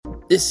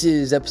This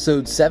is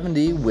episode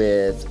 70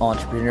 with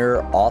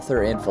entrepreneur,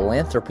 author, and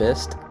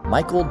philanthropist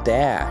Michael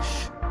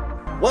Dash.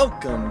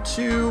 Welcome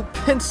to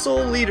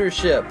Pencil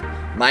Leadership.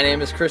 My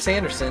name is Chris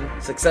Anderson,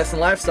 success and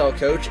lifestyle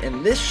coach,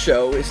 and this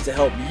show is to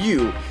help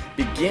you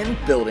begin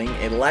building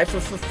a life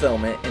of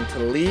fulfillment and to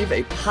leave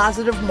a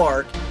positive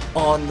mark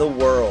on the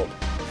world.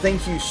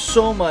 Thank you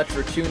so much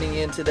for tuning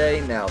in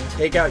today. Now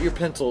take out your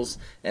pencils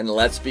and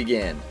let's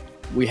begin.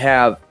 We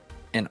have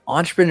an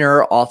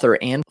entrepreneur, author,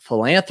 and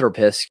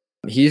philanthropist.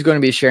 He's going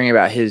to be sharing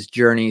about his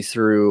journey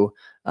through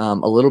a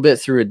little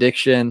bit through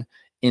addiction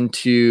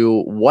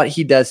into what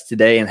he does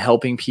today and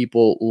helping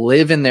people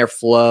live in their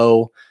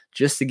flow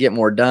just to get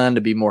more done, to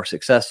be more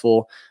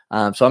successful.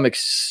 So I'm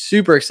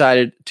super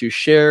excited to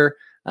share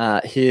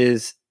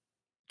his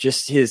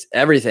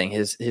everything,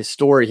 his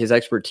story, his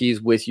expertise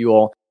with you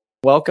all.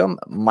 Welcome,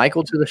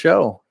 Michael, to the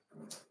show.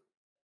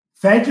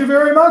 Thank you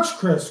very much,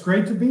 Chris.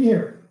 Great to be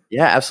here.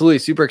 Yeah, absolutely.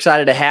 Super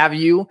excited to have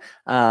you.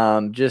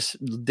 Just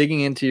digging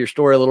into your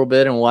story a little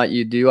bit and what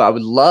you do. I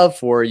would love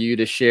for you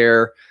to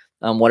share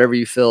whatever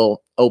you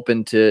feel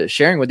open to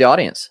sharing with the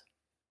audience.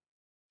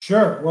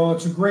 Sure. Well,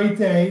 it's a great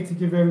day to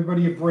give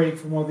everybody a break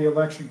from all the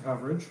election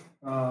coverage.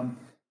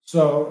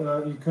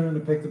 So you couldn't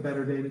have picked a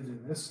better day to do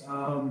this.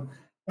 I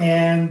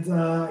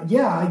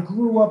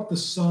grew up the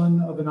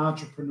son of an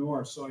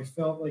entrepreneur. So I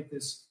felt like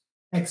this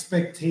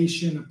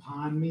expectation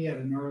upon me at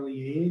an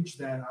early age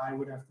that I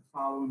would have to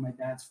follow in my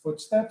dad's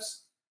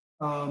footsteps.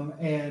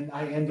 And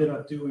I ended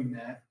up doing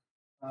that.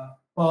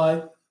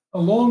 But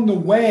along the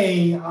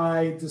way,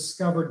 I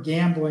discovered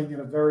gambling at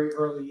a very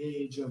early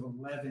age of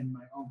 11.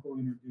 My uncle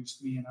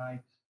introduced me and I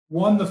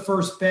won the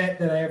first bet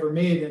that I ever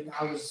made. And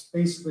I was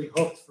basically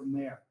hooked from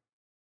there.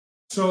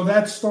 So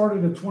that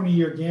started a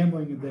 20-year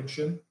gambling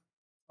addiction,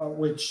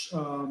 which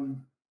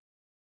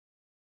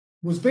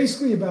was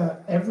basically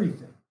about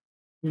everything.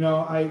 You know,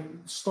 I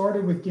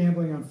started with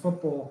gambling on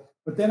football,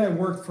 but then I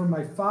worked for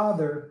my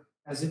father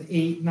as an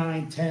 8,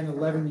 9, 10,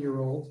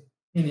 11-year-old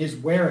in his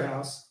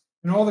warehouse,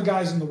 and all the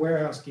guys in the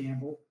warehouse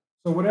gambled.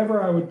 So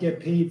whatever I would get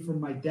paid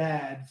from my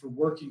dad for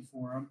working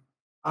for him,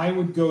 I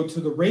would go to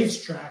the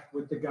racetrack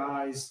with the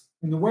guys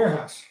in the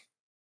warehouse.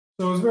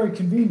 So it was very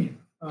convenient,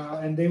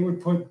 and they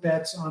would put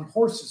bets on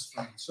horses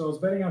for me. So I was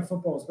betting on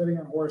football, I was betting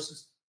on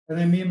horses, and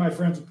then me and my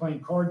friends were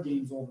playing card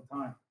games all the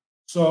time.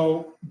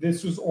 So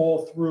this was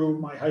all through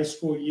my high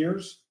school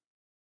years.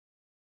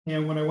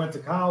 And when I went to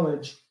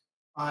college,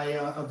 I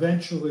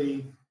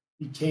eventually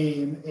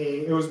became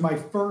it was my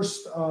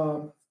first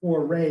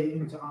foray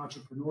into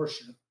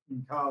entrepreneurship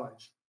in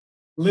college.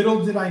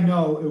 Little did I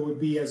know it would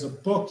be as a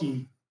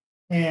bookie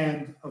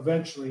and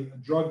eventually a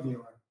drug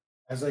dealer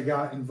as I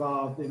got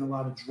involved in a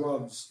lot of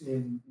drugs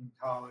in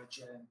college.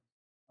 And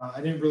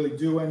I didn't really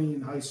do any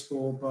in high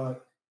school,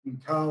 but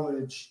in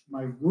college,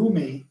 my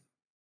roommate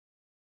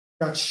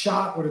got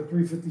shot with a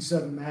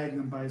 .357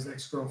 Magnum by his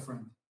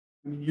ex-girlfriend.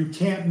 I mean, you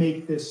can't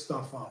make this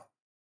stuff up.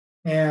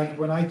 And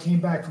when I came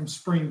back from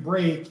spring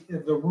break,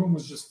 the room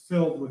was just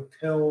filled with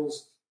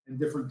pills and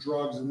different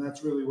drugs. And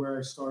that's really where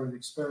I started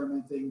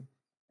experimenting.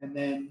 And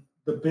then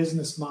the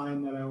business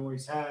mind that I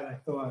always had, I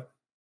thought,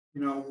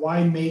 you know,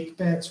 why make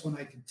bets when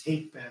I can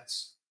take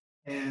bets?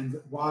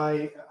 And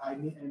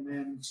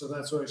so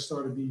that's why I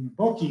started being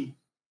a bookie.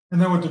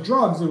 And then with the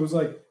drugs, it was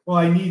like, well,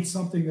 I need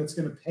something that's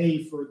going to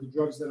pay for the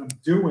drugs that I'm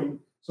doing.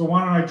 So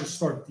why don't I just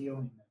start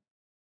dealing them?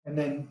 And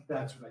then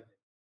that's what I did.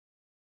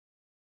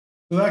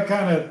 So that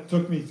kind of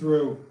took me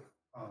through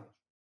college.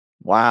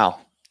 Wow.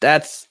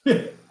 That's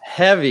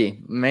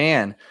heavy,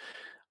 man.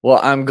 Well,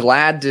 I'm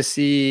glad to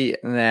see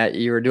that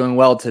you're doing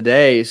well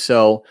today.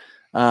 So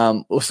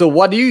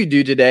what do you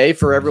do today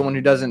for everyone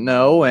who doesn't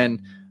know?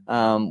 And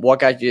what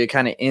got you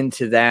kind of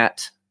into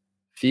that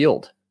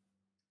field?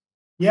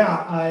 Yeah,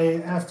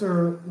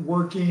 after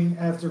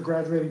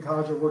graduating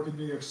college, I worked in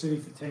New York City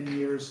for 10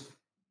 years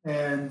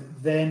and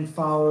then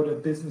followed a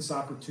business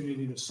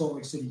opportunity to Salt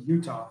Lake City,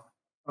 Utah,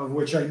 of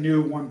which I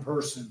knew one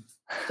person.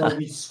 So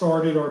we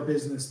started our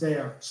business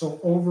there.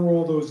 So over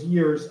all those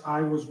years,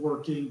 I was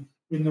working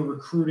in the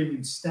recruiting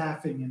and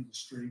staffing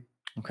industry,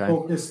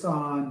 focused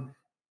on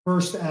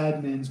first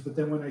admins. But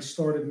then when I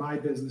started my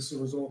business, it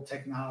was all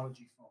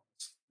technology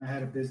focused. I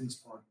had a business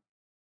partner.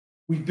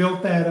 We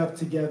built that up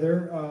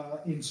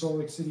together in Salt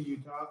Lake City,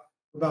 Utah,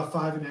 for about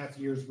 5.5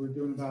 years.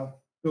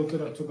 Built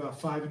it up to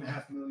about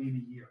 $5.5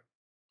 million a year.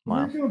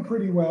 Wow. We're doing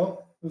pretty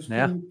well. It was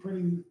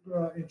pretty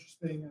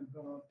interesting and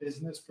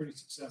business, pretty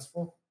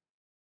successful.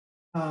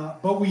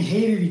 But we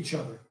hated each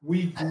other.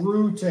 We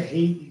grew to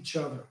hate each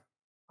other.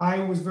 I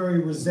was very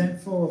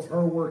resentful of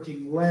her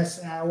working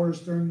less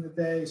hours during the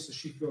day, so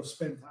she'd go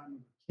spend time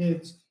with the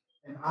kids.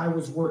 And I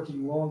was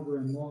working longer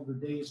and longer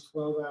days,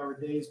 12-hour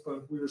days,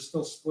 but we were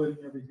still splitting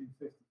everything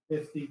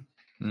 50-50.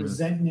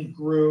 Resentment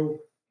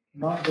grew.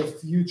 The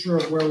future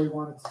of where we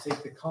wanted to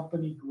take the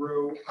company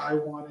grew. I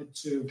wanted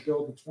to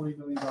build a $20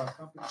 million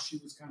company. She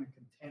was kind of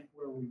content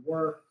where we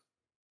were.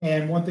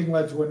 And one thing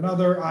led to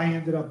another. I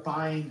ended up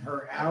buying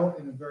her out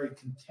in a very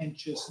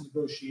contentious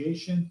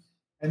negotiation.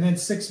 And then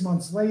 6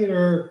 months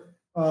later,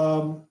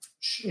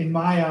 in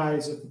my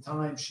eyes at the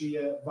time, she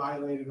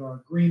violated our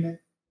agreement.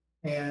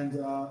 And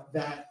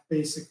that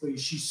basically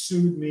she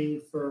sued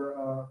me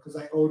for because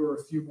I owed her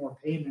a few more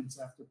payments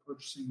after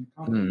purchasing the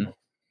company.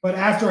 But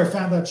after I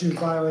found out she was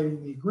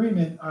violating the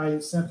agreement, I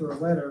sent her a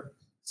letter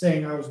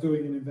saying I was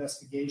doing an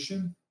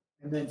investigation.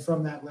 And then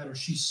from that letter,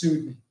 she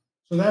sued me.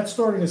 So that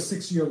started a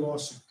 6-year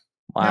lawsuit.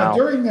 Wow. Now,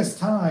 during this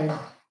time,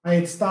 I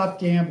had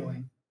stopped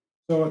gambling.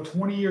 So a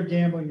 20-year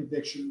gambling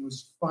addiction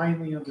was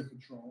finally under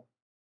control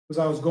because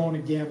I was going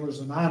to Gamblers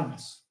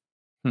Anonymous.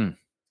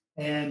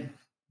 And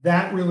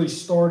that really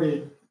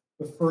started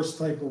the first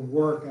type of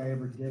work I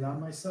ever did on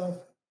myself.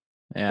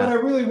 Yeah. But I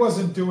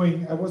wasn't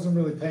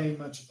really paying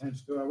much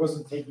attention to it. I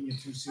wasn't taking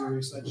it too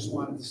serious. I just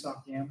wanted to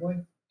stop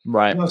gambling.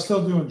 Right. And I was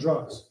still doing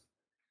drugs.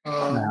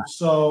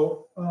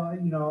 So I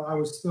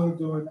was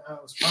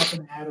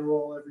popping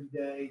Adderall every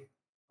day.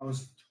 I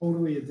was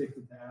totally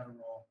addicted to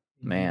Adderall.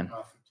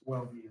 For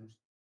 12 years.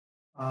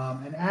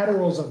 And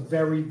Adderall is a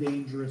very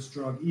dangerous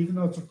drug, even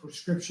though it's a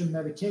prescription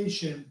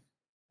medication.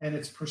 And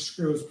it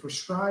was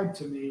prescribed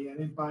to me. I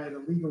didn't buy it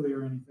illegally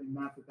or anything.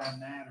 Not that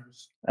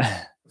matters.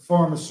 The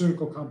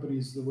pharmaceutical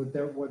companies, what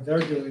they're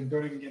doing,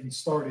 don't even get me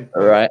started.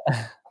 Right.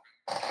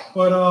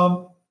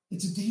 But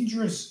it's a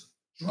dangerous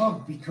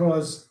drug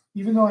because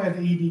even though I have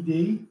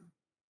ADD,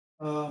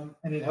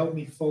 and it helped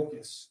me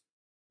focus,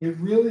 it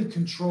really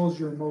controls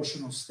your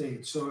emotional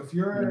state. So if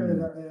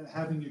you're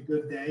having a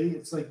good day,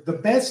 it's like the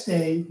best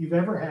day you've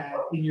ever had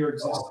in your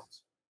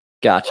existence.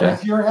 Gotcha. But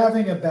if you're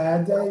having a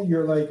bad day,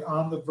 you're like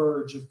on the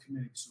verge of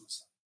committing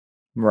suicide.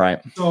 Right.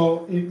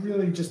 So it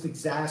really just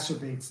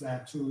exacerbates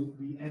that to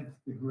the nth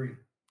degree.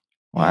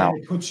 Wow.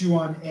 And it puts you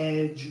on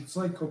edge. It's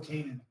like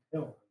cocaine in a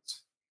pill.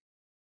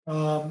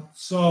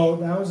 So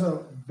that was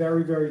a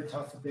very, very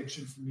tough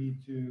addiction for me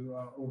to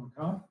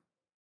overcome.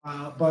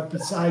 But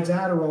besides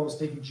Adderall, I was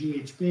taking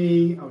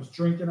GHB, I was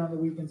drinking on the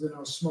weekends, and I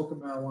was smoking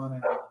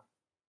marijuana.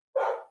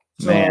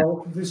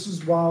 So this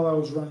is while I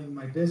was running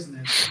my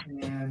business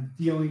and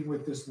dealing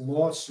with this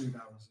lawsuit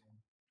I was in.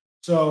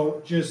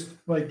 So just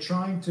like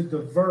trying to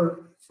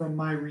divert from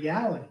my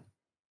reality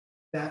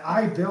that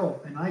I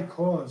built and I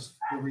caused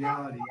the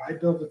reality. I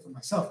built it for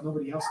myself.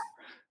 Nobody else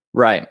did.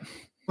 Right.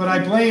 But I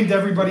blamed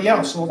everybody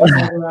else, all these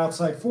other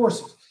outside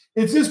forces.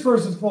 It's this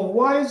person's fault.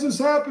 Why is this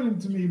happening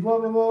to me? Blah,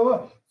 blah, blah,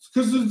 blah. It's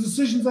because of the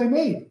decisions I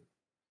made.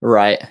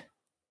 Right.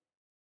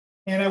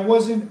 And I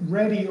wasn't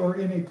ready or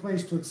in a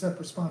place to accept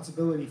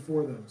responsibility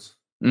for those.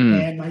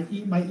 And my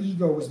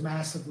ego was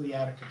massively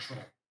out of control.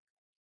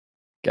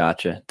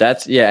 Gotcha.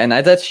 That's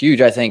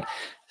huge, I think.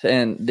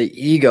 And the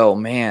ego,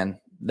 man,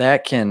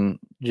 that can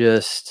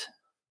just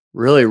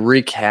really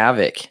wreak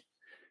havoc.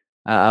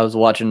 I was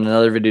watching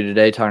another video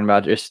today talking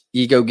about just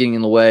ego getting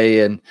in the way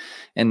and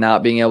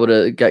not being able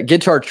to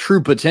get to our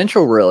true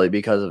potential really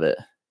because of it.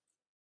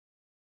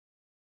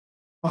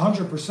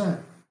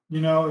 100%.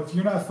 If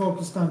you're not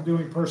focused on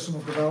doing personal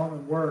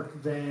development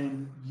work,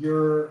 then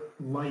your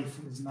life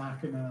is not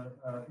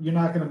you're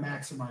not going to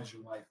maximize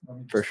your life.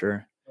 For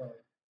sure.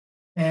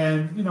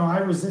 And, I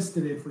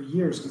resisted it for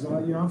years because,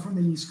 I'm from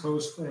the East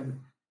Coast and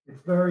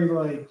it's very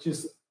like,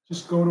 just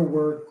go to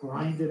work,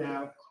 grind it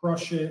out,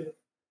 crush it,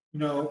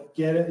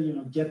 get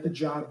it, get the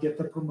job, get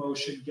the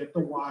promotion, get the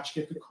watch,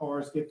 get the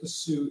cars, get the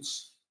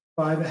suits,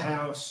 buy the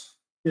house,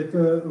 get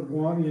the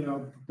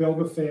one,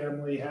 build a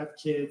family, have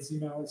kids,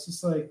 it's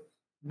just like,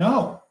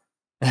 no,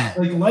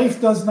 like life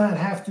does not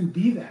have to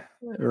be that.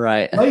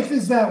 Right. Life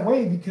is that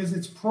way because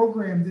it's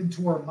programmed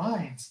into our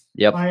minds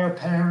by our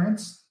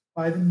parents,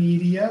 by the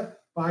media,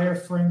 by our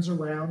friends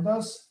around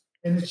us.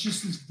 And it's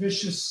just this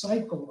vicious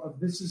cycle of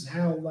this is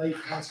how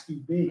life has to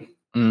be.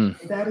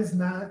 That is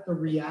not the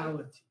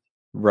reality.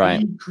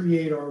 Right. We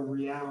create our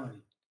reality.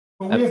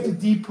 But we have to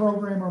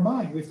deprogram our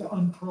mind. We have to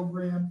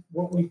unprogram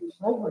what we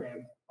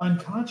program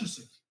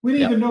unconsciously. We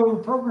didn't even know we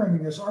were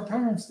programming this. Our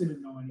parents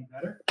didn't know any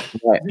better.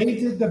 Right. They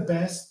did the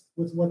best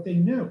with what they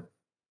knew.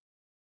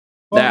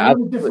 But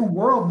we're in a different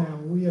world now.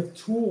 We have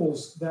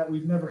tools that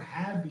we've never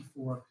had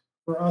before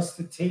for us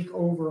to take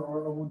over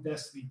our own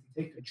destiny, to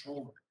take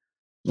control of it.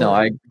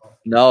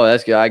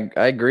 That's good.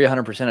 I agree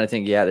 100%. I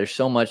think, there's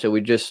so much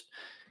that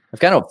I've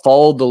kind of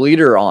followed the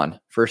leader on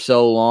for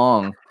so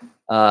long.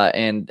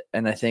 And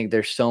I think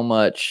there's so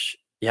much,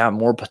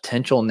 more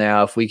potential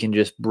now if we can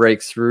just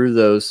break through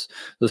those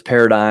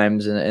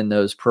paradigms and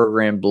those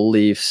programmed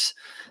beliefs.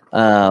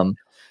 So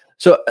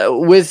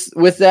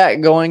with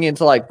that going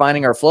into like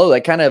finding our flow,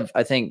 that kind of,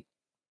 I think,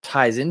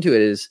 ties into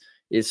it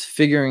is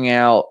figuring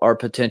out our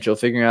potential,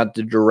 figuring out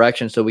the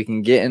direction so we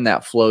can get in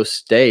that flow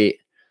state.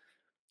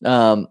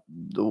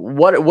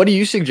 What do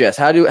you suggest?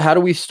 How do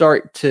we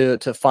start to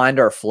find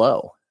our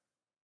flow?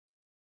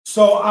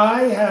 So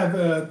I have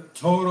a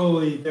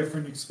totally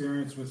different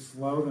experience with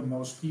flow than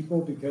most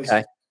people because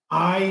this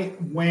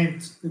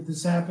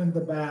happened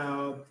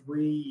about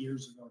 3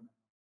 years ago now.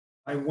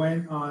 I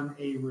went on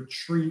a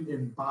retreat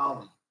in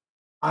Bali.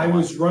 I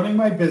was running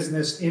my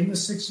business in the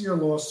 6-year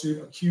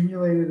lawsuit,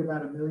 accumulated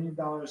about $1 million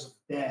of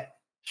debt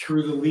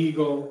through the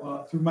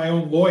legal, through my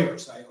own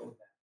lawyers. I owed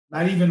that,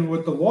 not even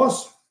with the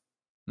lawsuit.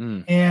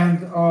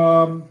 And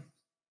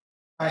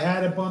I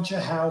had a bunch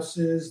of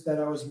houses that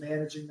I was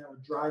managing that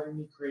were driving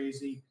me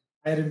crazy.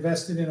 I had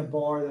invested in a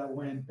bar that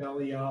went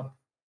belly up.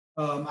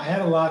 I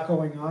had a lot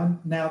going on.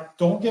 Now,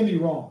 don't get me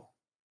wrong;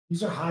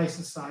 these are high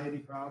society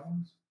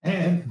problems,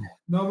 and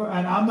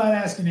I'm not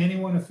asking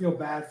anyone to feel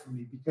bad for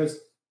me because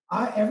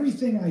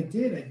everything I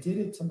did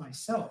it to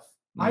myself.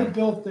 I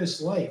built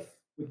this life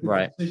with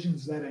the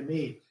decisions that I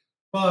made,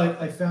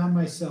 but I found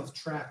myself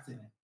trapped in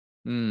it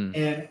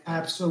and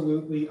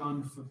absolutely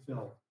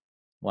unfulfilled.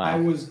 Wow. I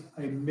was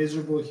a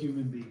miserable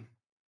human being.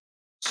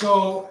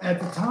 So at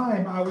the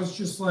time, I was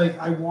just like,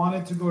 I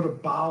wanted to go to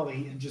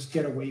Bali and just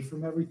get away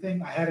from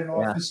everything. I had an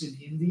office in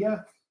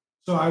India.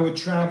 So I would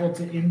travel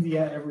to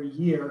India every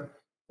year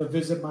to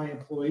visit my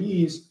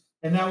employees.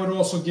 And that would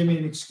also give me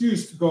an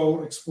excuse to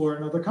go explore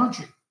another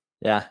country.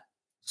 Yeah.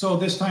 So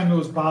this time it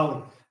was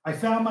Bali. I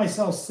found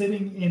myself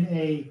sitting in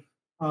a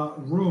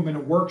room in a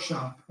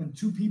workshop, and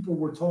two people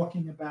were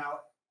talking about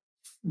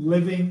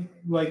living,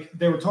 like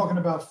they were talking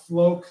about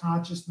Flow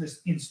Consciousness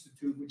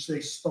Institute, which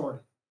they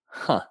started.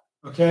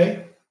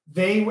 Okay.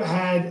 They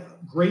had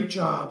great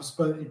jobs,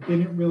 but it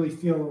didn't really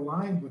feel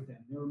aligned with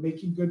them. They were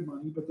making good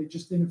money, but they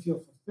just didn't feel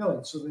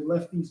fulfilled. So they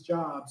left these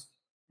jobs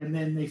and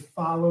then they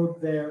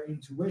followed their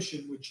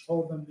intuition, which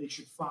told them they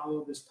should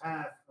follow this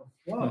path of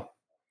flow.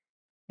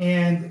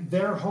 And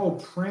their whole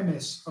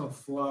premise of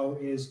flow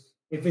is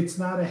if it's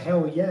not a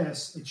hell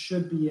yes, it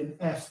should be an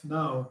F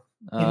no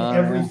in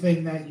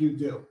everything that you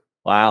do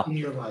in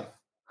your life.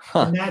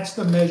 And that's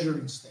the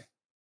measuring stick.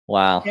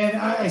 Wow. And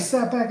I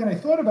sat back and I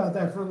thought about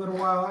that for a little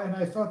while, and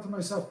I thought to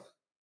myself,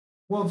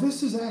 well,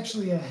 this is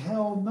actually a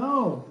hell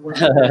no.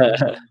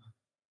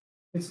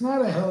 It's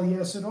not a hell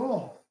yes at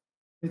all.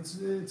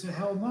 It's a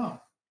hell no.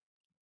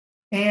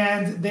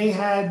 And they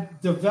had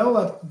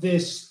developed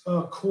this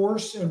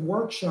course and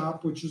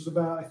workshop, which was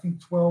about, I think,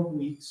 12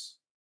 weeks.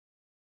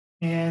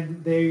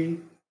 And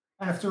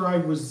after I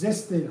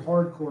resisted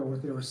hardcore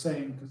what they were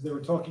saying, because they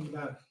were talking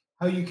about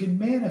how you can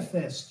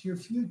manifest your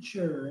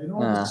future and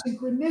all the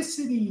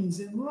synchronicities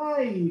in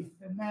life,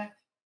 and that,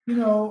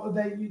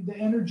 the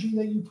energy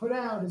that you put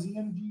out is the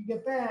energy you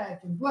get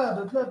back, and blah,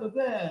 blah, blah, blah,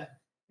 blah.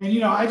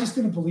 And, I just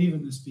didn't believe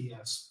in this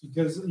BS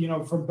because,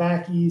 from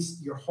back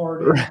east, you're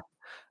hardened.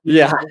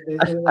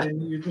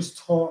 And you're just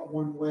taught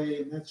one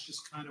way, and that's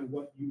just kind of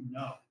what you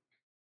know.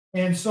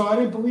 And so I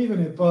didn't believe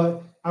in it,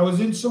 but I was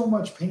in so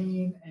much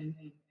pain and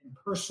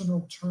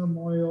personal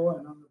turmoil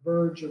and on the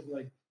verge of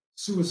like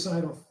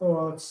suicidal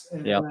thoughts,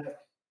 and that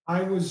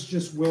I was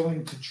just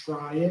willing to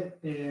try it.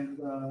 And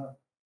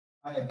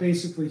I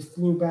basically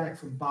flew back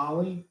from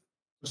Bali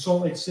to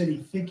Salt Lake City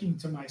thinking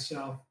to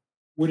myself,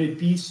 would it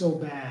be so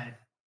bad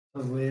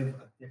to live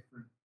a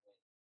different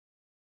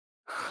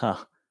way?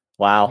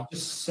 Wow. I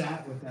just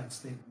sat with that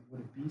statement. Would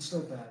it be so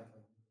bad?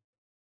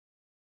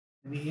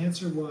 And the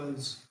answer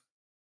was,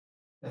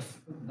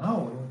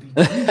 no, it would be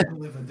great to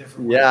live a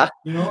different way.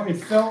 It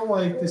felt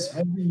like this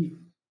heavy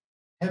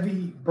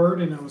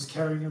burden I was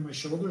carrying on my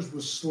shoulders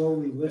was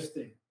slowly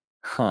lifting.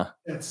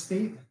 That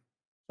statement.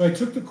 So I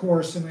took the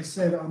course and I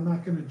said, I'm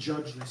not going to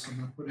judge this. I'm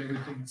going to put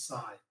everything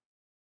aside.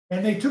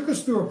 And they took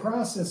us through a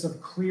process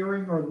of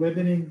clearing our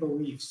limiting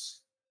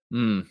beliefs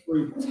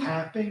through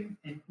tapping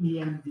and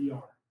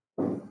EMDR.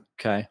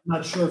 Okay. I'm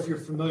not sure if you're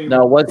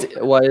familiar with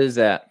it. What is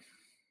that?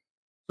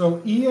 So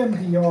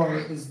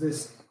EMDR is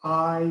this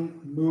eye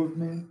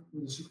movement,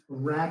 this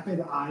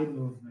rapid eye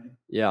movement.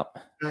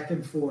 Back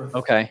and forth.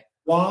 Okay.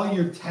 While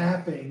you're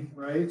tapping,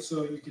 right?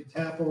 So you can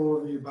tap all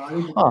over your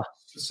body,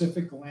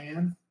 specific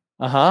gland.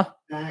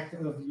 Back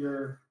of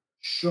your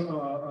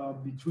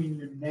between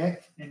your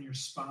neck and your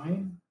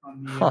spine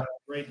on the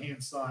right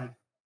hand side.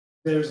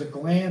 There's a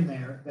gland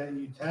there that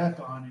you tap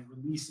on and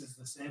releases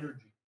this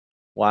energy.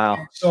 Wow.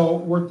 And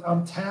so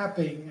I'm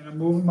tapping and I'm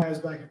moving my eyes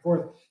back and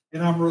forth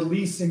and I'm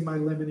releasing my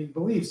limiting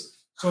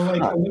beliefs. So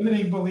like a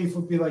limiting belief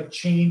would be like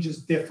change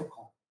is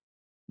difficult.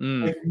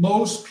 Like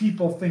most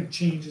people think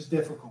change is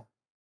difficult,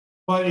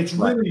 but it's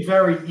really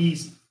very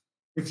easy.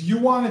 If you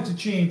wanted to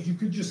change, you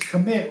could just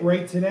commit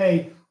right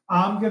today.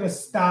 I'm going to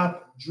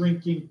stop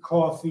drinking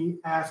coffee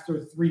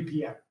after 3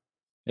 p.m.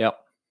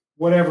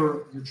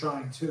 Whatever you're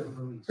trying to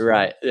release.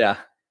 Right. Yeah.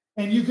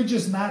 And you could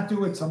just not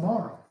do it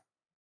tomorrow.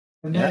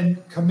 And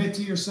then commit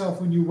to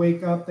yourself when you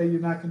wake up that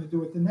you're not going to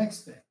do it the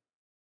next day.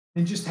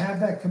 And just have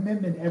that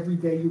commitment every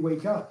day you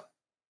wake up.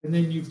 And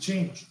then you've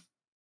changed.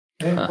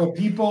 But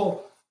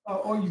people,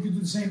 you could do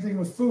the same thing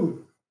with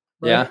food.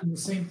 Right? And the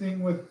same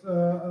thing with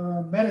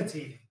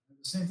meditating.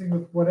 The same thing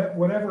with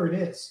whatever it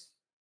is.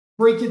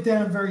 Break it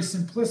down very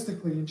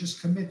simplistically and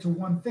just commit to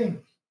one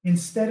thing.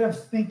 Instead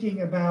of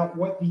thinking about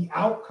what the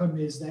outcome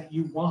is that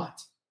you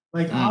want.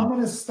 Like, I'm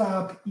going to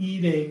stop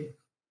eating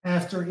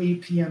after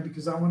 8 p.m.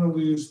 because I want to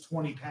lose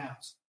 20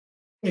 pounds.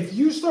 If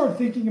you start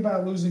thinking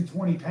about losing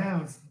 20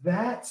 pounds,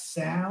 that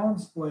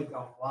sounds like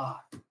a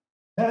lot.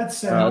 That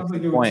sounds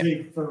like it would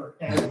take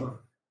forever.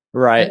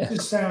 Right. It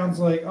just sounds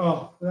like,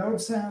 that would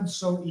sound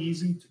so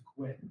easy to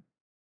quit.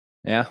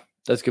 Yeah,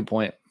 that's a good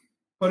point.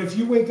 But if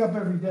you wake up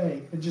every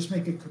day and just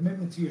make a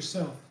commitment to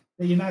yourself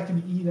that you're not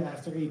going to eat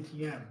after 8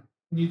 p.m.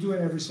 and you do it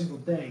every single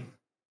day,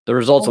 The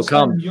results all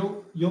will of a sudden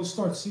come. you'll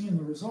start seeing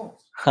the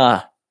results.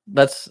 Huh.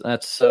 That's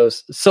so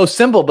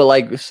simple, but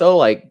like so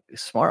like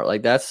smart.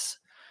 Like that's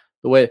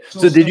the way.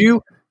 So did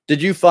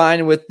you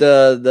find with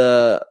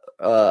the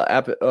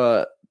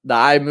the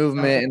eye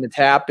movement and the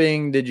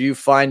tapping, did you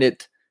find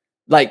it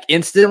like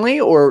instantly,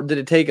 or did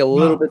it take a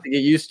little bit to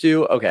get used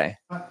to? Okay.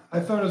 I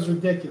thought it was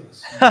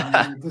ridiculous.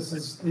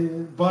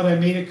 But I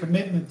made a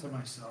commitment to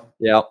myself.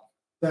 Yeah.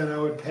 That I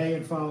would pay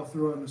and follow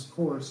through on this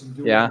course and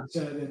do what it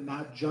said and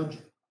not judge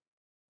it.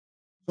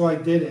 So I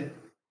did it,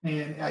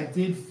 and I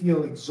did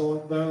feel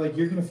exhausted. They're like,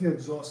 "You're going to feel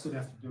exhausted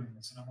after doing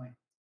this," and I'm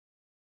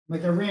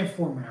like, I ran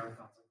 4 marathons.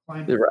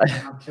 I climbed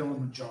Mount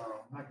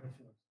Kilimanjaro. I'm not going to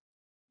feel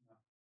it.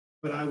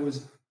 But I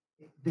was.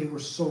 They were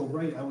so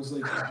right. I was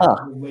like,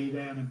 I would lay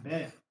down in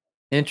bed.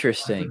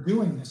 Interesting.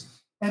 Doing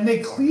this, and they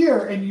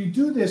clear, and you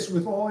do this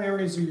with all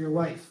areas of your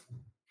life.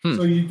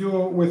 So you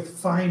do it with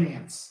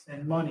finance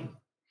and money,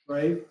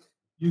 right?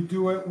 You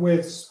do it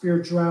with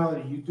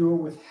spirituality. You do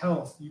it with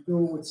health. You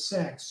do it with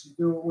sex. You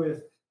do it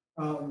with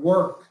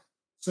work.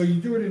 So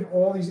you do it in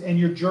all these, and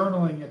you're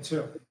journaling it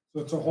too. So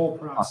it's a whole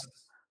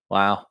process.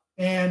 Wow.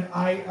 And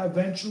I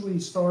eventually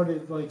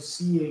started like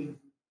seeing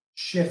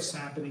shifts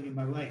happening in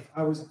my life.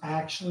 I was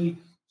actually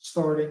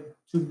starting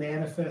to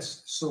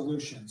manifest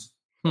solutions.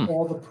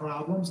 All the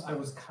problems I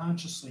was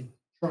consciously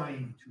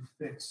trying to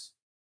fix.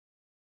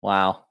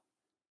 Wow.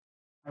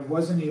 I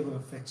wasn't able to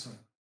fix them.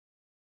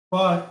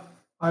 But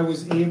I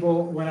was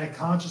able when I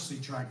consciously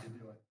tried to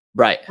do it.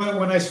 Right. But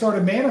when I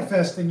started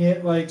manifesting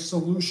it, like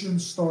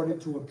solutions started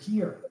to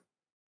appear.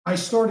 I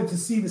started to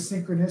see the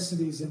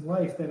synchronicities in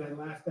life that I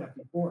laughed at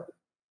before.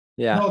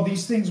 Yeah. No,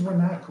 these things were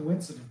not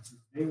coincidences.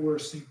 They were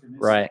synchronicities.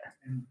 Right.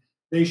 And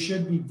they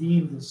should be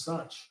deemed as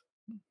such.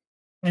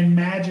 And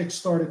magic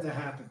started to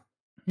happen.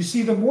 You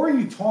see, the more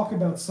you talk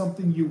about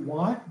something you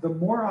want, the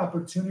more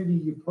opportunity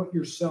you put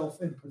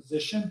yourself in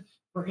position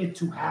for it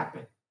to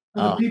happen.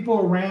 For the people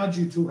around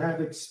you to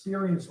have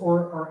experience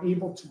or are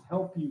able to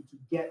help you to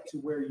get to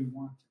where you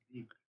want to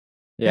be.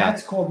 Yeah.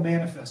 That's called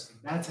manifesting.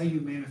 That's how you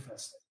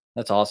manifest it.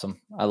 That's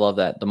awesome. I love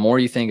that. The more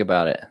you think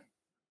about it,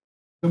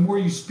 the more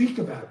you speak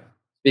about it.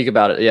 Speak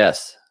about it,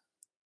 yes.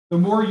 The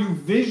more you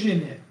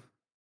vision it,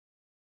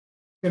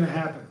 it's going to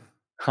happen.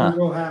 It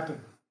will happen.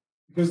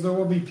 Because there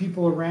will be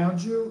people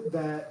around you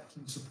that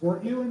can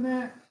support you in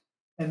that,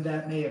 and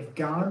that may have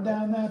gone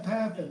down that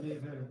path, that may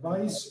have had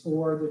advice,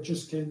 or that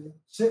just can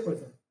sit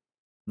with it.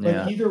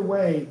 But either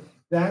way,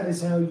 that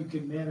is how you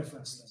can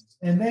manifest things.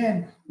 And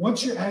then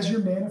as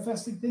you're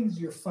manifesting things,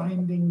 you're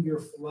finding your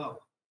flow.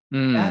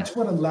 That's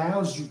what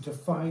allows you to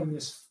find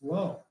this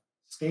flow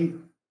state.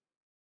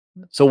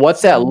 So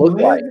what's that look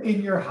like? Live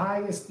in your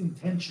highest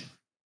intention.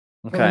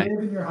 Okay. To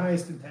live in your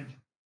highest intention,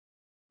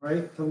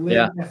 right? To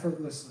live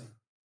effortlessly.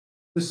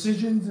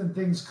 Decisions and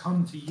things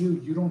come to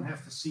you. You don't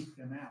have to seek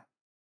them out.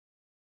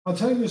 I'll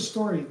tell you a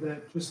story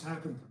that just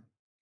happened to me.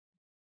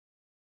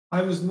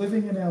 I was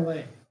living in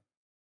LA.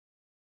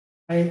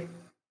 I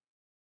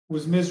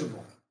was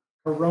miserable.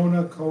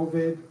 Corona,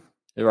 COVID,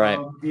 right.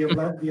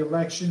 The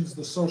elections,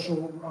 the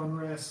social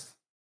unrest.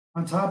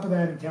 On top of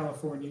that, in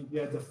California, you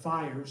had the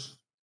fires.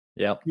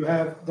 Yep. You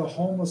have the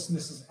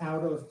homelessness is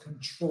out of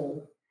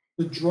control.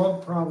 The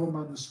drug problem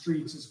on the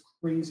streets is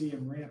crazy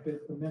and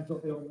rampant. The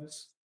mental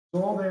illness.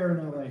 It's all there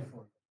in LA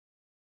for you.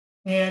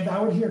 And I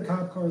would hear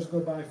cop cars go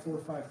by 4 or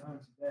 5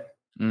 times a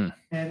day.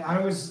 And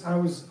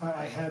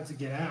I had to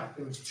get out.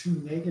 It was too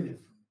negative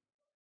for me.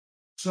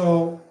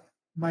 So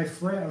my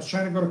friend, I was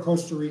trying to go to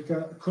Costa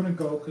Rica. I couldn't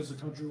go because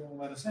the country won't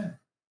let us in.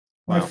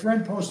 My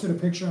friend posted a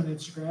picture on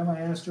Instagram. I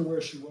asked her where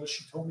she was.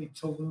 She told me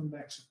Tulum,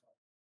 Mexico.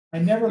 I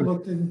never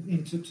looked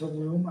into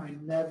Tulum. I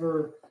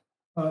never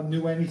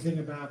knew anything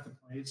about the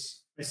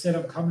place. I said,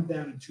 I'm coming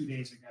down in 2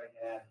 days. I got to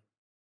get out of here.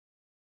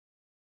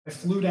 I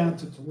flew down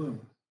to Tulum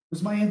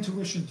because my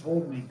intuition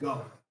told me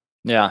go.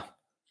 Yeah.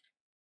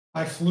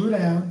 I flew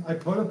down. I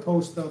put a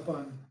post up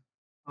on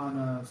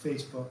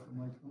Facebook. I'm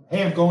like,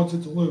 hey, I'm going to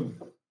Tulum.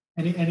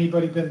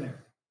 Anybody been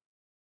there?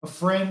 A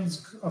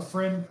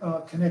friend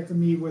connected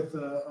me with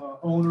the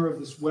owner of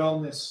this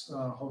wellness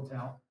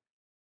hotel.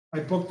 I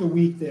booked a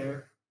week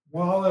there.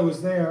 While I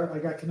was there, I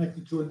got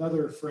connected to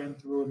another friend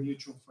through a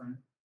mutual friend.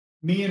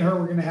 Me and her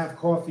were going to have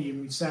coffee,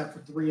 and we sat for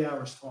 3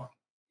 hours talking.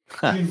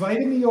 She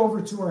invited me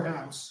over to her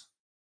house.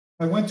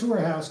 I went to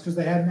her house because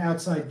they had an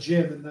outside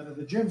gym, and none of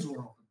the gyms were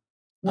open.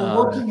 We're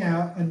working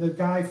out, and the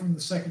guy from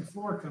the second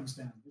floor comes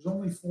down. There's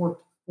only four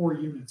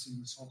units in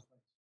this whole place.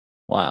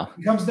 Wow.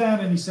 He comes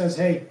down, and he says,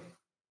 hey,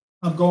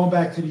 I'm going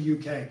back to the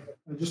UK.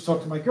 I just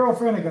talked to my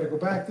girlfriend. I got to go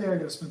back there. I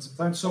got to spend some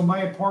time. So my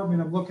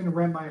apartment, I'm looking to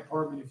rent my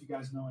apartment if you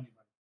guys know anybody.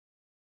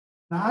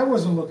 Now, I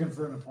wasn't looking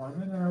for an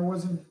apartment, and I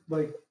wasn't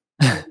like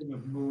thinking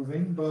of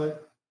moving,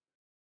 but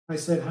I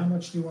said, how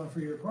much do you want for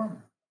your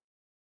apartment?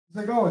 He's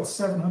like, oh, it's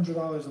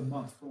 $700 a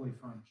month, fully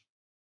furnished.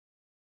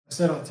 I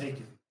said, I'll take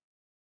it.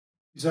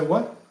 He said,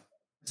 what?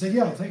 I said,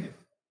 yeah, I'll take it.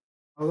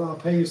 I'll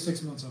pay you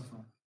 6 months up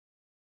front.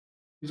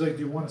 He's like,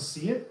 do you want to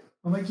see it?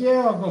 I'm like,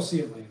 yeah, I'll go see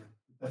it later.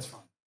 That's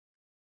fine.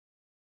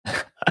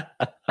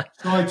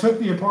 So I took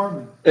the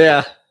apartment.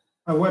 Yeah.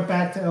 I went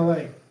back to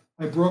LA.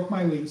 I broke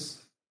my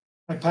lease.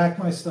 I packed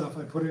my stuff.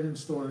 I put it in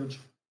storage.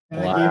 And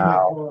I gave my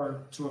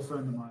car to a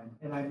friend of mine.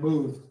 And I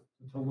moved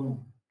to Tulum.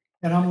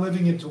 And I'm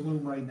living in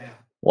Tulum right now.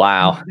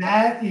 Wow. And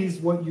that is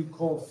what you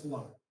call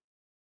flow.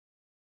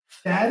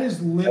 That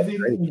is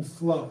living in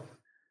flow.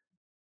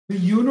 The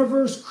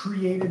universe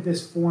created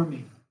this for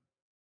me.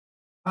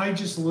 I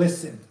just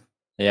listened.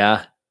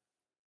 Yeah.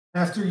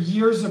 After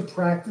years of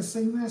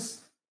practicing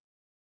this,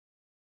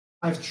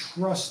 I've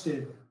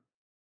trusted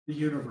the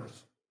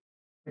universe.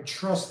 I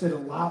trust it a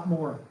lot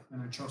more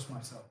than I trust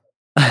myself.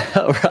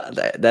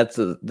 That's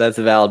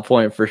a valid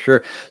point for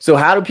sure. So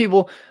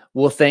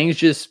will things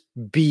just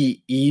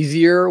be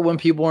easier when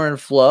people are in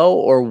flow,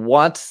 or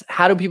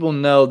how do people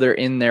know they're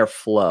in their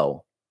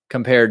flow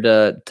compared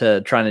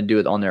to trying to do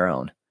it on their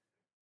own?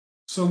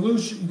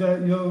 Solution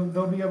that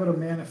they'll be able to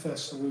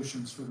manifest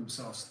solutions for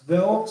themselves.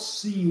 They'll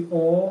see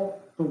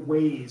all the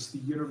ways the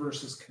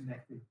universe is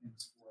connected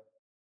things for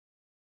them.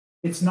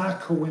 It's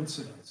not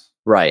coincidence.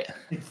 Right.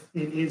 It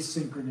is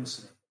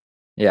synchronicity.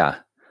 Yeah.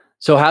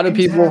 So how do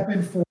Things people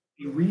happen for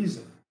a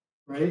reason,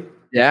 right?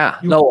 Yeah.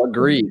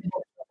 Agreed.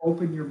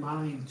 Open your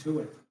mind to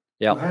it.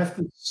 Yeah. You have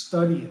to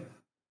study it,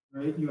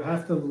 right? You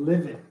have to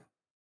live it.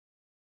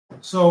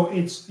 So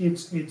it's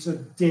a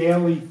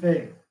daily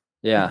thing.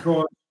 Yeah.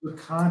 Because the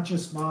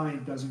conscious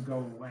mind doesn't go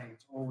away.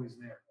 It's always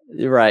there.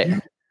 You're right.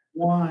 You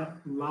want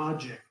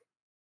logic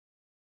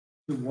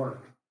to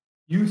work.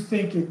 You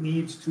think it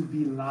needs to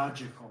be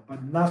logical,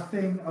 but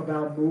nothing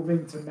about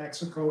moving to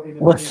Mexico in a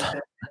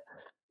pandemic,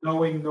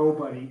 knowing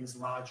nobody, is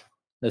logical.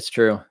 That's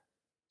true.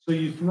 So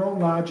you throw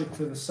logic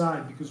to the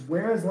side, because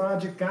where has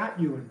logic got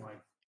you in life?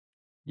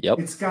 Yep.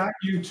 It's got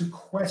you to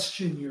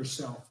question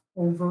yourself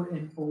over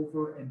and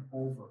over and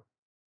over.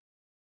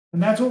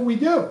 And that's what we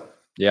do.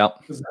 Yep.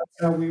 Because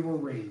that's how we were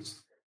raised.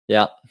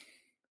 Yeah.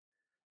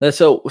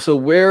 So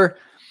where,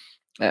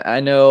 I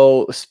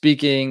know,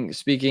 speaking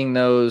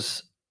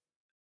those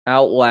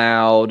out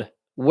loud,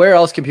 where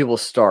else can people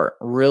start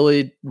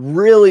really,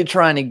 really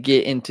trying to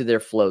get into their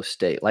flow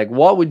state? Like,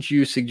 what would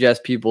you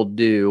suggest people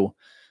do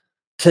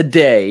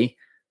today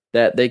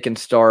that they can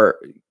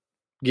start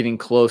getting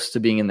close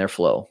to being in their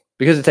flow?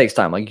 Because it takes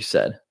time, like you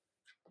said.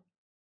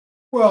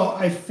 Well,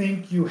 I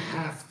think you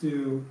have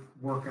to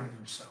work on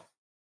yourself.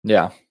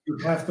 Yeah. You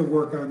have to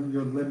work on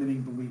your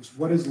limiting beliefs.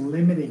 What is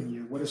limiting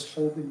you? What is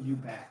holding you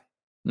back?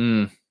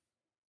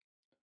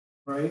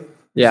 Right?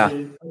 Yeah.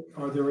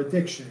 Are there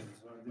addictions?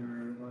 Are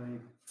there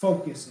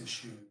focus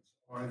issues?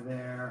 Are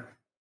there,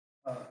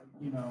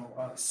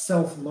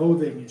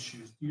 self-loathing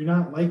issues? Do you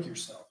not like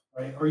yourself?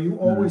 Right? Are you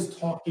always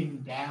talking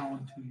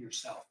down to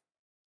yourself?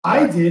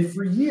 I did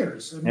for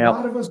years, and a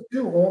lot of us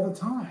do all the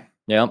time.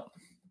 Yep.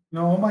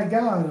 Oh my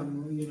God,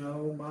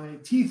 my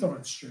teeth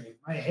aren't straight.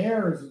 My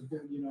hair is,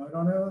 I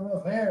don't have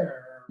enough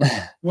hair.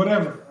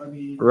 Whatever. I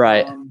mean,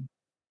 right.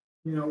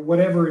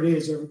 Whatever it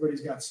is,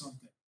 everybody's got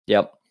something.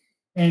 Yep.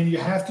 And you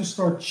have to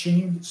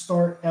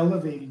start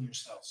elevating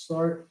yourself.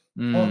 Start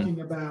talking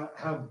about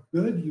how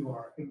good you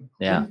are and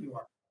great you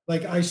are.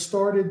 Like, I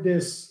started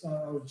this,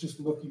 I was just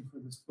looking for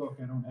this book.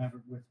 I don't have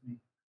it with me.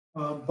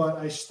 But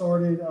I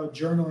started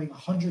journaling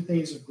 100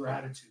 days of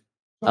gratitude.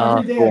 So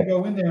every day I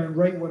go in there and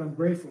write what I'm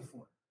grateful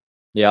for.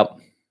 Yep.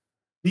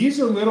 These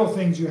are little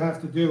things you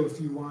have to do if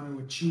you want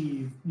to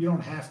achieve. You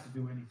don't have to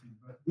do anything,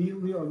 but these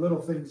are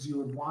little things you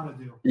would want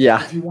to do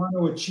if you want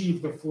to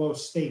achieve the flow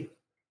state.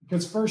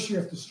 Because first you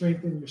have to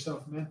strengthen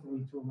yourself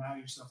mentally to allow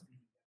yourself to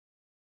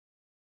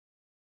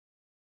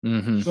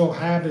do that. So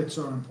habits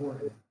are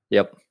important.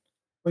 Yep.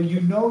 But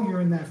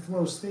you're in that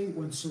flow state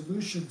when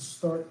solutions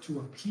start to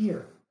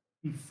appear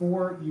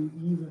before you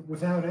even,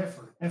 without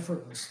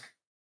effortless.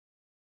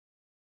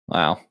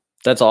 Wow.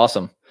 That's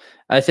awesome.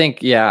 I think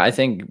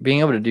being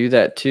able to do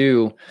that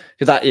too,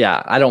 because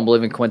I don't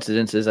believe in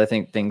coincidences. I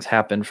think things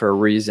happen for a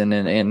reason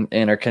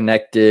and are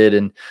connected.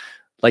 And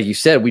like you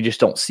said, we just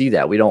don't see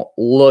that. We don't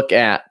look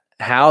at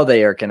how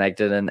they are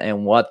connected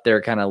and what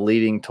they're kind of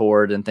leading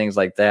toward and things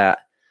like that.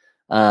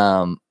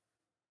 But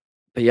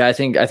yeah, I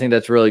think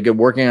that's really good.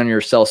 Working on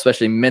yourself,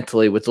 especially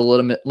mentally, with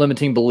the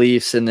limiting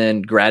beliefs, and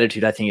then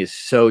gratitude, I think is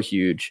so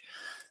huge,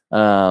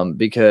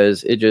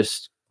 because it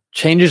just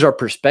changes our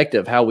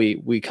perspective, how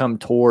we come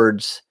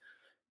towards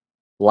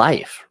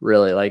life.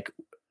 Really, like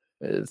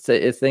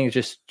things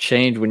just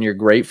change when you're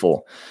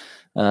grateful,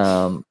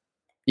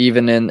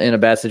 even in a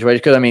bad situation.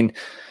 Because I mean,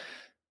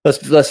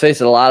 let's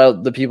face it, a lot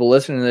of the people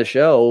listening to the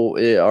show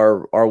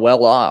are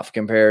well off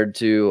compared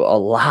to a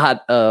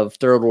lot of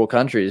third world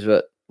countries,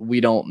 but we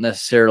don't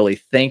necessarily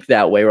think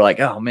that way. We're like,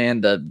 oh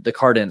man, the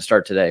car didn't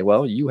start today.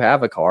 Well, you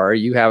have a car,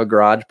 you have a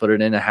garage, put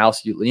it in a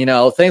house,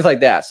 things like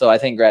that. So I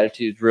think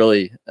gratitude is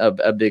really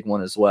a big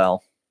one as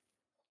well.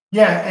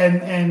 Yeah.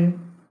 And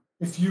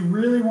if you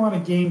really want to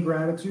gain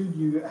gratitude,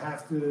 you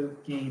have to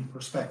gain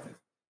perspective.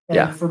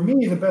 And for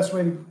me, the best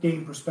way to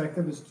gain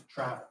perspective is to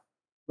travel,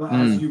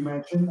 as you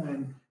mentioned.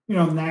 And,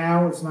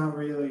 now it's not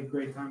really a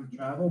great time to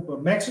travel,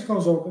 but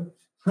Mexico's open.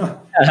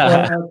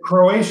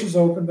 Croatia's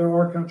open. There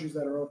are countries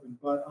that are open,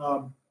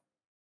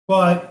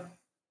 but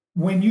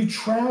when you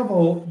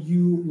travel,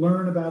 you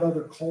learn about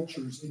other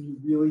cultures and you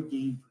really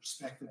gain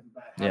perspective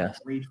about how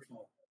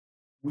grateful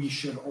we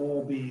should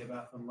all be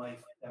about the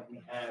life that we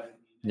have in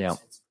the United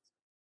States.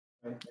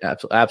 Right?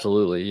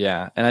 Absolutely.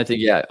 Yeah. And I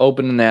think,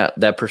 opening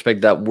that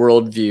perspective, that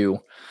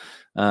worldview,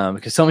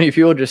 because so many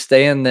people just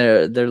stay in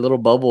their little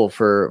bubble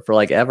for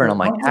like ever. And I'm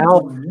like,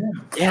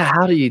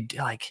 how do you,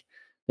 like,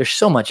 there's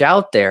so much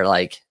out there.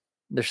 Like,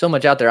 there's so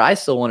much out there I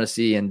still want to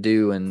see and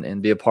do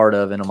and be a part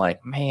of. And I'm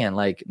like, man,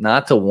 like,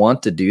 not to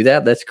want to do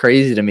that. That's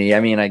crazy to me. I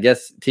mean, I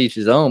guess teach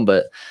his own,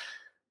 but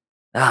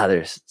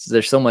there's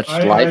so much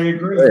life. I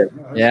agree.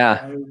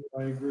 Yeah.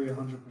 I agree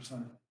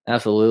 100%.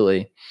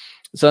 Absolutely.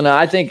 So now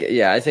I think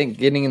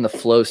getting in the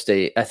flow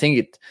state, I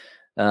think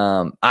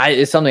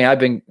it's something I've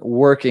been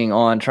working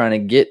on trying to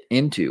get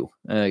into,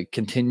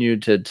 continue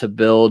to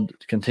build,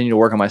 continue to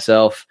work on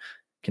myself,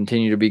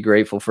 continue to be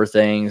grateful for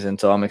things. And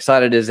so I'm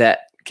excited as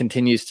that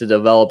continues to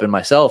develop in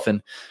myself. And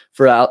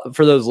for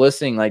those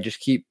listening, like,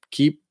 just keep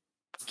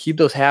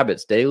those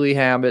habits, daily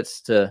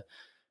habits to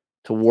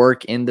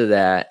work into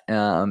that.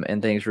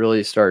 And things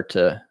really start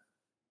to,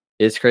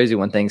 it's crazy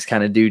when things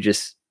kind of do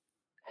just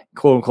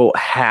quote unquote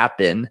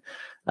happen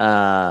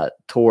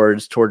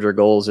towards your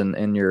goals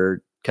and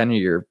your kind of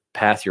your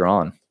path you're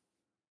on.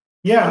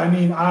 Yeah. I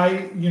mean,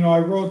 I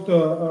wrote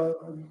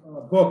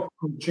a book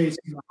called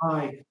Chasing the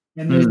High,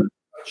 and there's a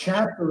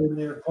chapter in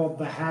there called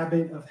The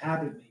Habit of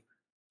Habit Making.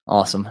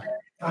 Awesome.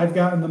 I've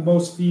gotten the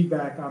most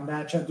feedback on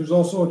that chapter. There's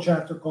also a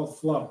chapter called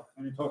Flow,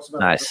 and it talks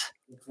about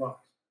flow.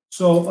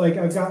 So, like,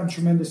 I've gotten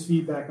tremendous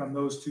feedback on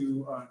those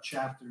two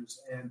chapters,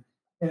 and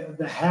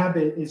the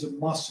habit is a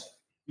muscle.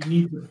 You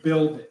need to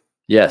build it.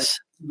 Yes.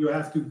 Like, you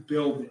have to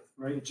build it,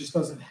 right? It just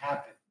doesn't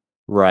happen.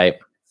 Right.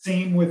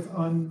 Same with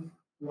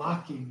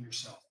unlocking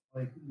yourself,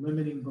 like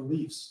limiting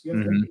beliefs. You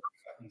have to work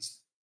on these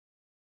things.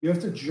 You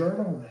have to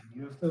journal them.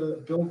 You have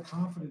to build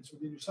confidence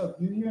within yourself.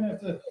 You even have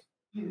to,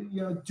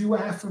 do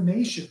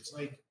affirmations.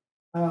 Like,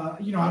 I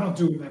don't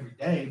do them every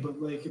day,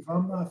 but like, if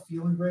I'm not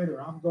feeling great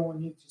or I'm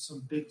going into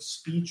some big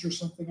speech or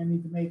something I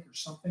need to make or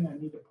something I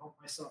need to pump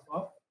myself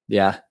up.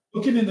 Yeah.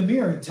 Looking in the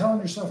mirror and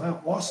telling yourself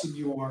how awesome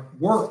you are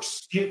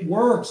works. It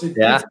works. It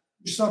gets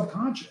your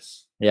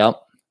subconscious. Yep.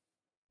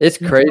 It's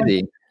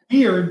crazy.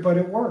 Weird, but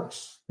it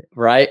works.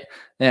 Right.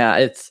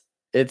 Yeah.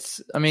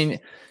 It's, I mean,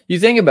 you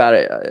think about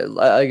it,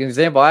 like an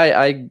example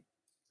I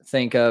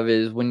think of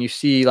is when you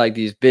see like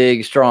these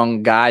big,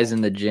 strong guys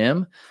in the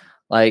gym,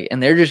 like,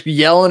 and they're just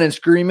yelling and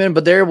screaming,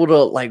 but they're able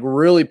to like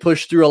really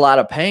push through a lot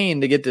of pain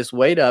to get this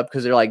weight up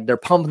because they're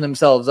pumping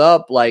themselves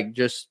up, like,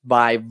 just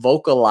by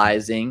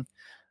vocalizing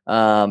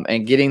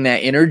and getting that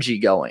energy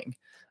going.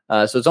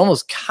 So it's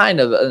almost kind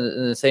of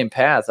in the same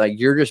path. Like,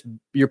 you're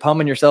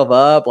pumping yourself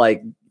up,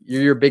 like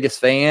you're your biggest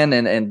fan,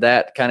 and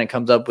that kind of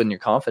comes up with your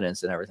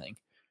confidence and everything.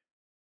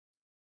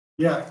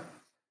 Yeah,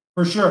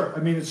 for sure. I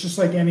mean, it's just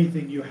like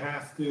anything, you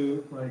have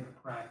to like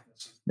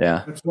practice.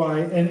 Yeah. That's why,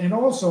 and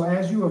also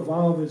as you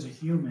evolve as a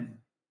human,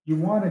 you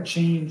want to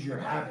change your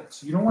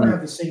habits. You don't want to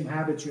have the same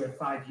habits you had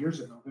 5 years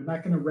ago. They're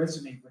not going to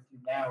resonate with you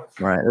now.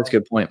 Right. That's a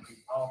good point.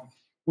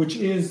 Which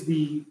is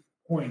the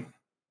point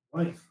of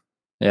life.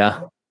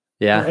 Yeah.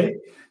 Yeah. Right?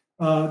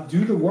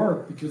 Do the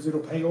work because it'll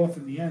pay off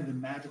in the end and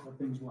magical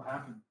things will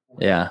happen.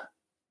 Yeah.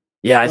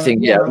 Yeah. I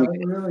think,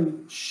 really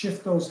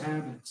shift those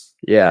habits.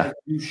 Yeah. Like,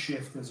 you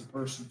shift as a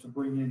person to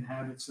bring in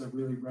habits that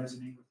really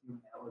resonate with you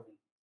and elevate.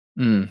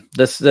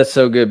 That's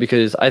so good,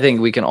 because I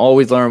think we can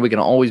always learn. We can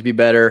always be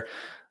better.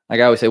 Like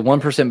I always say,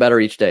 1%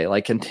 better each day,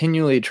 like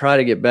continually try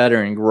to get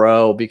better and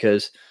grow,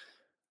 because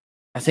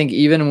I think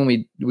even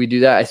when we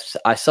do that,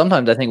 I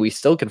sometimes I think we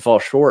still can fall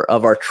short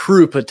of our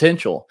true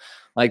potential.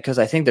 Like, because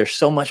I think there's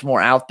so much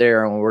more out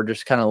there and we're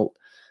just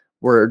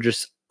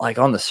like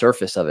on the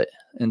surface of it.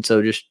 And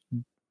so just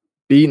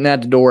beating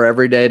at the door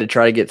every day to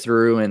try to get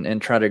through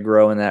and try to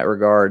grow in that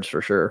regards,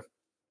 for sure.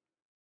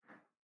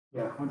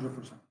 Yeah,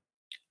 100%.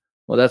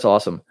 Well, that's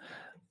awesome.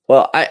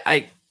 Well,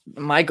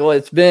 Michael,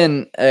 it's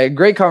been a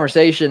great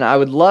conversation. I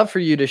would love for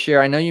you to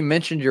share. I know you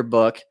mentioned your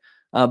book,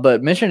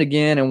 but mention it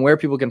again and where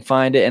people can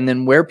find it, and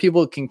then where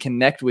people can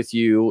connect with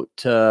you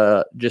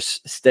to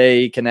just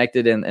stay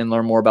connected and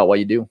learn more about what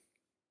you do.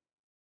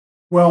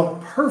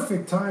 Well,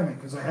 perfect timing,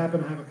 because I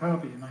happen to have a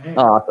copy in my hand.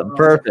 Awesome.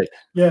 Perfect.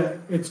 Yeah,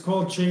 it's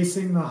called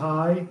Chasing the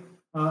High,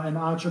 an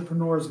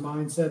entrepreneur's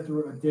mindset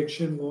through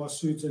addiction,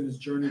 lawsuits, and his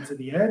journey to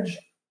the edge.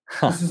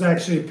 This is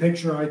actually a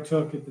picture I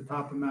took at the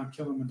top of Mount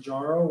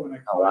Kilimanjaro when I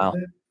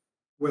climbed it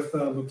with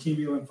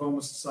Leukemia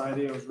Lymphoma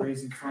Society. I was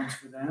raising funds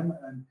for them.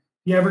 And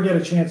if you ever get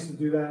a chance to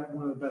do that,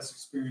 one of the best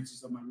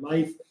experiences of my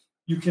life.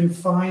 You can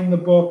find the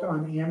book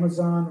on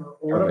Amazon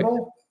or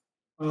Audible.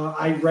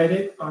 I read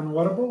it on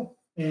Audible.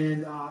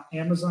 And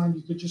Amazon,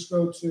 you could just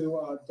go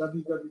to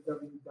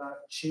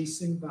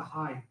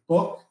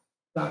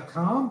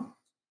www.chasingthehighbook.com.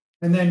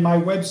 And then my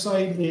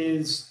website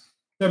is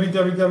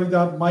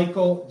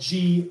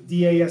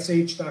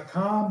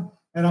www.michaelgdash.com.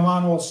 And I'm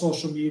on all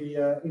social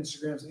media,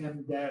 Instagram's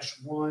M-1,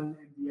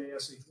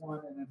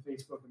 MDASH1, and then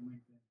Facebook and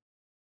LinkedIn.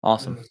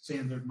 Awesome.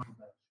 Standard Michael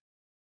Dash.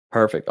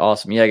 Perfect.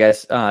 Awesome. Yeah,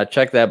 guys,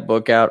 check that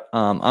book out.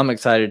 I'm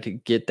excited to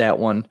get that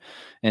one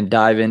and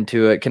dive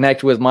into it.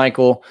 Connect with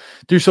Michael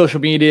through social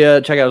media.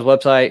 Check out his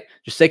website.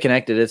 Just stay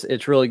connected.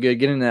 It's really good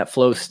getting in that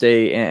flow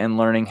state and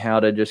learning how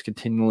to just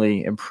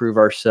continually improve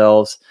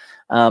ourselves.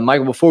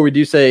 Michael, before we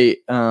do say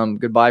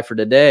goodbye for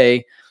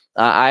today,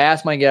 I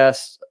asked my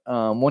guests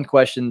one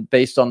question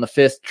based on the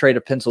 5th trait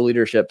of pencil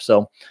leadership.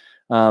 So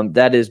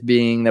that is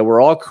being that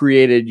we're all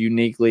created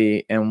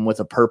uniquely and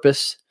with a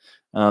purpose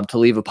to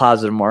leave a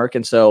positive mark.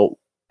 And so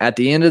at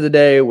the end of the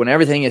day, when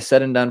everything is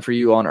said and done for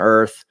you on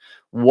earth,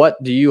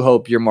 what do you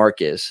hope your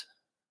mark is?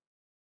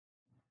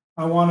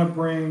 I want to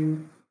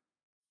bring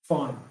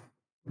fun.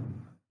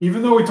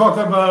 Even though we talked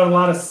about a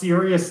lot of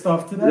serious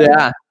stuff today,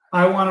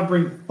 I want to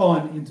bring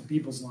fun into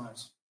people's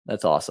lives.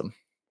 That's awesome.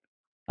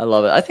 I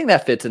love it. I think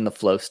that fits in the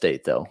flow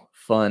state, though.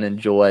 Fun and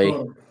joy.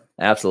 Oh.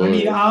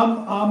 Absolutely. I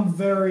mean, I'm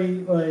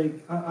very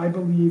I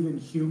believe in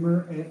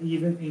humor, and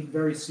even in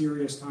very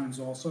serious times.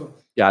 Also,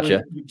 gotcha.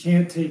 Like, you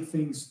can't take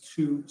things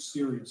too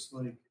serious.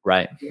 Like,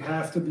 right. You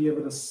have to be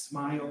able to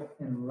smile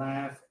and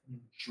laugh and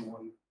enjoy.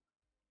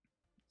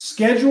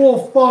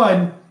 Schedule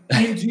fun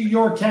into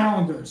your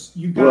calendars.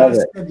 You guys,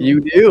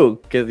 you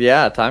do, because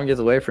time gets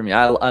away from you.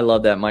 I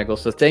love that, Michael.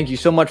 So thank you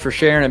so much for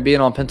sharing and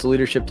being on Pencil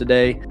Leadership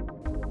today.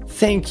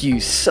 Thank you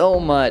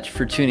so much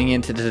for tuning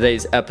into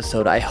today's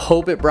episode. I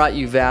hope it brought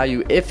you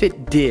value. If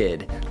it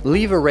did,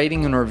 leave a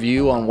rating and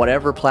review on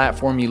whatever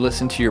platform you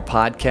listen to your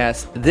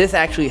podcast. This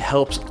actually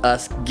helps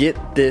us get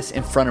this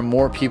in front of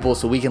more people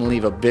so we can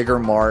leave a bigger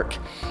mark.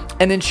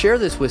 And then share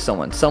this with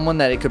someone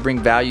that it could bring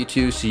value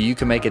to so you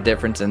can make a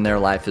difference in their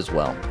life as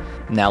well.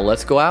 Now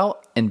let's go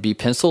out and be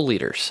pencil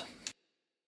leaders.